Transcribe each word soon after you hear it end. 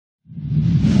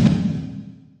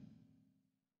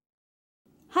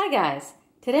Hi guys!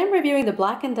 Today I'm reviewing the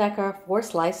Black & Decker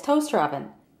 4-slice toaster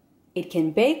oven. It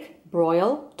can bake,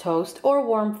 broil, toast, or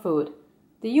warm food.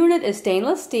 The unit is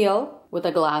stainless steel with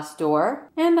a glass door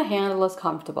and the handle is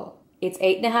comfortable. It's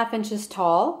 8.5 inches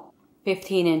tall,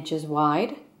 15 inches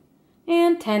wide,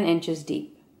 and 10 inches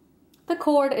deep. The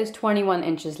cord is 21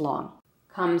 inches long.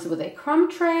 Comes with a crumb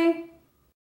tray,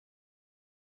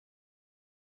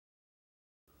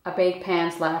 a bake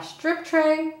pan / strip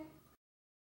tray,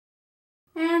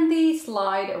 and the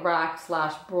slide rack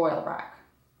 / broil rack.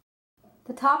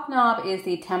 The top knob is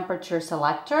the temperature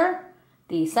selector,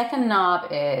 the second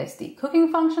knob is the cooking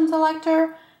function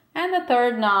selector, and the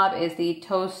third knob is the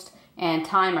toast and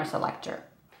timer selector.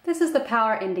 This is the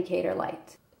power indicator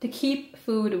light. To keep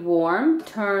food warm,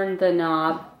 turn the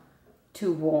knob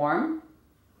to warm.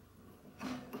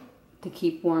 To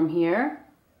keep warm here,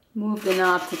 move the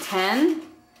knob to 10,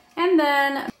 and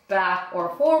then back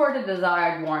or forward to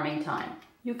desired warming time.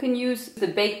 You can use the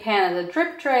bake pan as a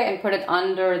drip tray and put it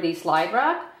under the slide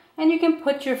rack, and you can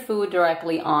put your food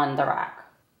directly on the rack.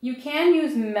 You can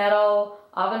use metal,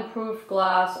 oven-proof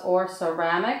glass, or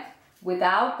ceramic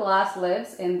without glass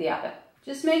lids in the oven.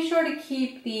 Just make sure to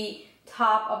keep the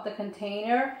top of the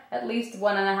container at least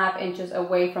 1.5 inches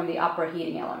away from the upper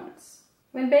heating elements.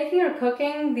 When baking or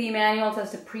cooking, the manual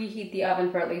says to preheat the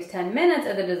oven for at least 10 minutes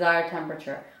at the desired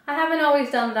temperature. I haven't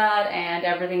always done that, and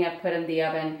everything I've put in the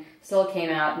oven still came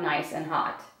out nice and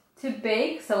hot. To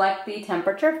bake, select the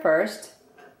temperature first.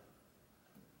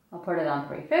 I'll put it on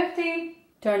 350.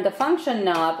 Turn the function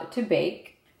knob to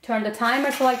bake. Turn the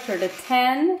timer selector to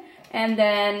 10, and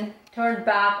then turn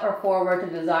back or forward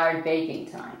to desired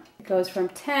baking time. It goes from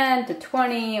 10 to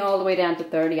 20 all the way down to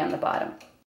 30 on the bottom.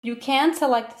 You can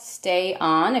select stay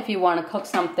on if you want to cook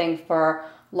something for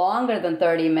longer than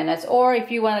 30 minutes, or if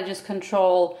you want to just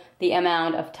control the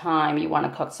amount of time you want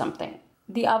to cook something.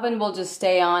 The oven will just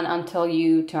stay on until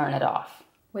you turn it off.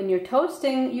 When you're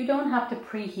toasting, you don't have to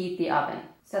preheat the oven.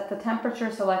 Set the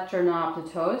temperature selector knob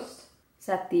to toast.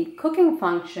 Set the cooking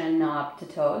function knob to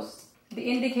toast. The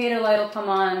indicator light will come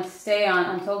on and stay on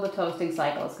until the toasting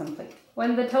cycle is complete.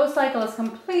 When the toast cycle is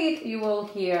complete, you will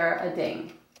hear a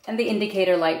ding, and the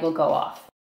indicator light will go off.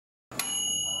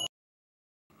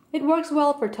 It works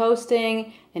well for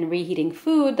toasting and reheating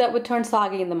food that would turn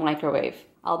soggy in the microwave.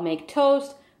 I'll make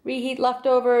toast, reheat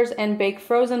leftovers, and bake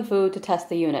frozen food to test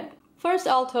the unit. First,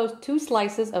 I'll toast 2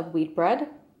 slices of wheat bread.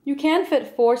 You can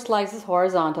fit 4 slices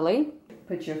horizontally.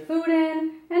 Put your food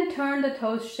in and turn the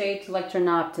toast shade selector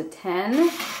knob to 10.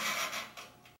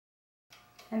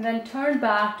 And then turn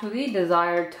back to the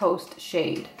desired toast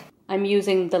shade. I'm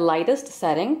using the lightest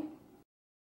setting.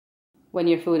 When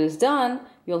your food is done,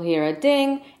 you'll hear a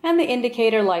ding and the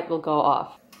indicator light will go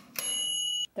off.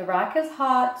 The rack is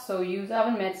hot, so use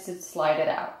oven mitts to slide it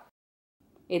out.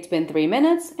 It's been 3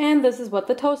 minutes and this is what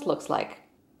the toast looks like.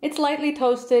 It's lightly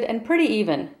toasted and pretty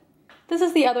even. This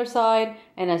is the other side,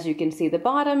 and as you can see, the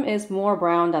bottom is more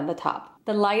brown than the top.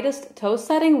 The lightest toast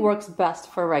setting works best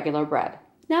for regular bread.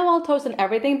 Now I'll toast an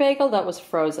everything bagel that was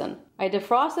frozen. I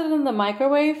defrosted it in the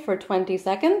microwave for 20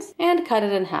 seconds and cut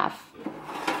it in half.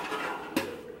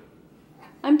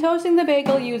 I'm toasting the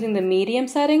bagel using the medium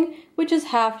setting, which is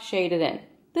half shaded in.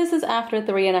 This is after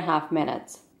 3.5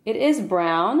 minutes. It is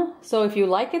brown, so if you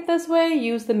like it this way,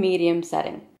 use the medium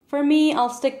setting. For me, I'll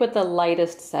stick with the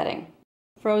lightest setting.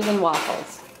 Frozen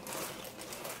waffles.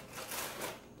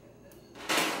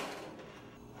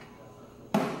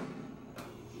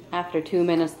 After 2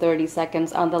 minutes 30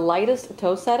 seconds on the lightest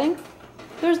toast setting,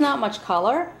 there's not much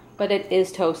color, but it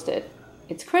is toasted.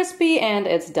 It's crispy and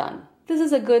it's done. This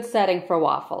is a good setting for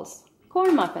waffles.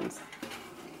 Corn muffins.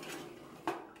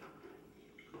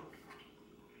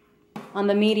 On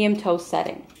the medium toast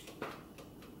setting.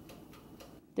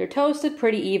 They're toasted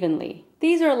pretty evenly.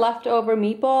 These are leftover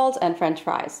meatballs and French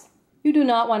fries. You do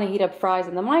not want to heat up fries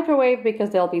in the microwave because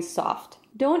they'll be soft.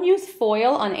 Don't use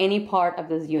foil on any part of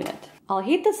this unit. I'll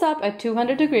heat this up at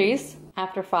 200 degrees.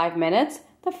 After 5 minutes,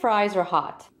 the fries are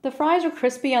hot. The fries are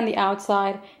crispy on the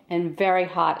outside and very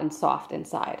hot and soft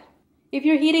inside. If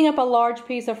you're heating up a large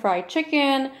piece of fried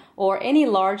chicken or any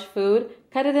large food,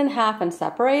 cut it in half and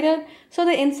separate it so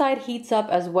the inside heats up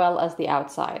as well as the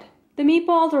outside. The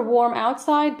meatballs are warm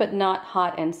outside but not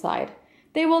hot inside.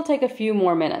 They will take a few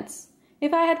more minutes.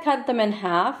 If I had cut them in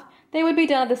half, they would be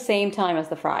done at the same time as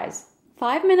the fries.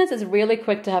 5 minutes is really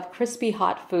quick to have crispy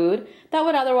hot food that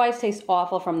would otherwise taste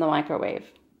awful from the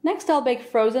microwave. Next, I'll bake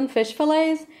frozen fish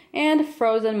fillets and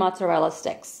frozen mozzarella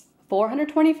sticks.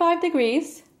 425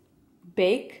 degrees,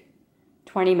 bake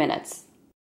 20 minutes.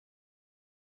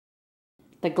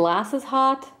 The glass is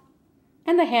hot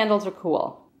and the handles are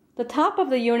cool. The top of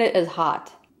the unit is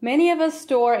hot. Many of us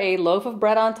store a loaf of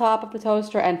bread on top of the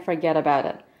toaster and forget about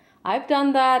it. I've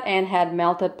done that and had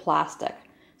melted plastic.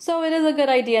 So it is a good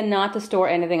idea not to store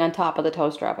anything on top of the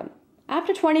toaster oven.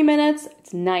 After 20 minutes,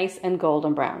 it's nice and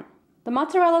golden brown. The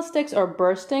mozzarella sticks are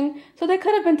bursting, so they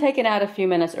could have been taken out a few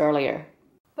minutes earlier.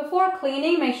 Before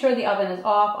cleaning, make sure the oven is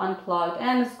off, unplugged,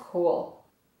 and is cool.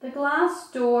 The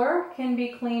glass door can be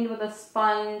cleaned with a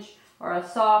sponge or a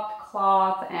soft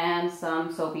cloth and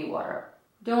some soapy water.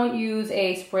 Don't use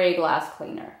a spray glass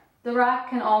cleaner. The rack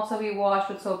can also be washed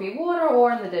with soapy water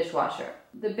or in the dishwasher.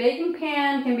 The baking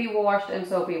pan can be washed in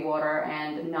soapy water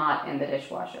and not in the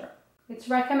dishwasher. It's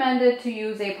recommended to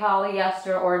use a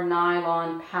polyester or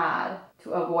nylon pad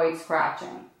to avoid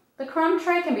scratching. The crumb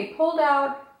tray can be pulled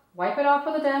out, wipe it off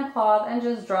with a damp cloth, and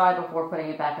just dry before putting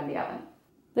it back in the oven.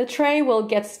 The tray will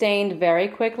get stained very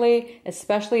quickly,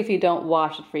 especially if you don't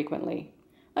wash it frequently.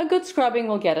 A good scrubbing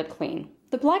will get it clean.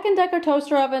 The Black & Decker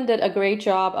toaster oven did a great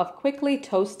job of quickly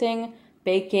toasting,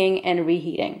 baking, and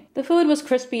reheating. The food was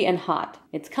crispy and hot.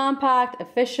 It's compact,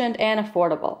 efficient, and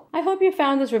affordable. I hope you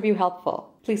found this review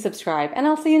helpful. Please subscribe, and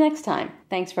I'll see you next time.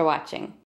 Thanks for watching.